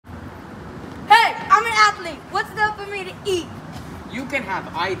Exactly. What's there for me to eat? You can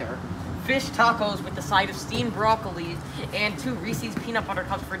have either fish tacos with the side of steamed broccoli and 2 Reese's peanut butter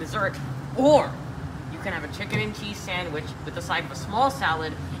cups for dessert, or you can have a chicken and cheese sandwich with the side of a small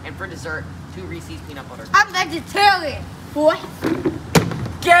salad and for dessert 2 Reese's peanut butter cups. I'm vegetarian, boy.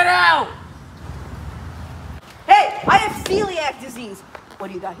 Get out! Hey, I have celiac disease. What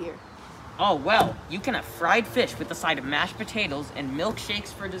do you got here? Oh, well, you can have fried fish with the side of mashed potatoes and milkshakes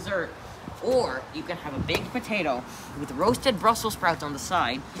for dessert, or you can have a baked potato with roasted Brussels sprouts on the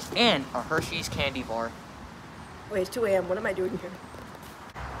side and a Hershey's candy bar. Wait, it's 2 a.m. What am I doing here?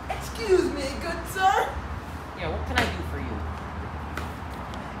 Excuse me, good sir. Yeah, what can I do for you?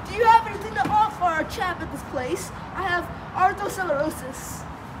 Do you have anything to offer our chap at this place? I have arthrocellulosis.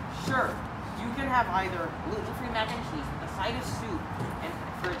 Sure. You can have either gluten-free mac and cheese with a side of soup and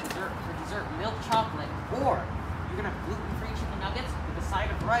for dessert milk chocolate, or you can have gluten-free chicken nuggets with a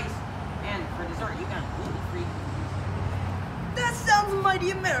side of rice, and for dessert you can have gluten-free. That sounds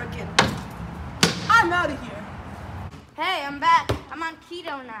mighty American. I'm out of here. Hey, I'm back. I'm on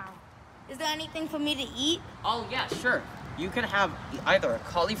keto now. Is there anything for me to eat? Oh yeah, sure. You can have either a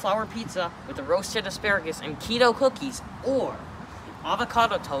cauliflower pizza with a roasted asparagus and keto cookies, or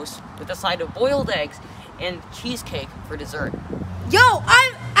avocado toast with a side of boiled eggs and cheesecake for dessert. Yo,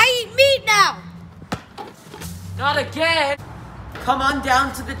 I eat meat now. Not again! Come on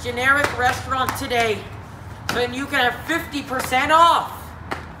down to the generic restaurant today, then you can have 50% off!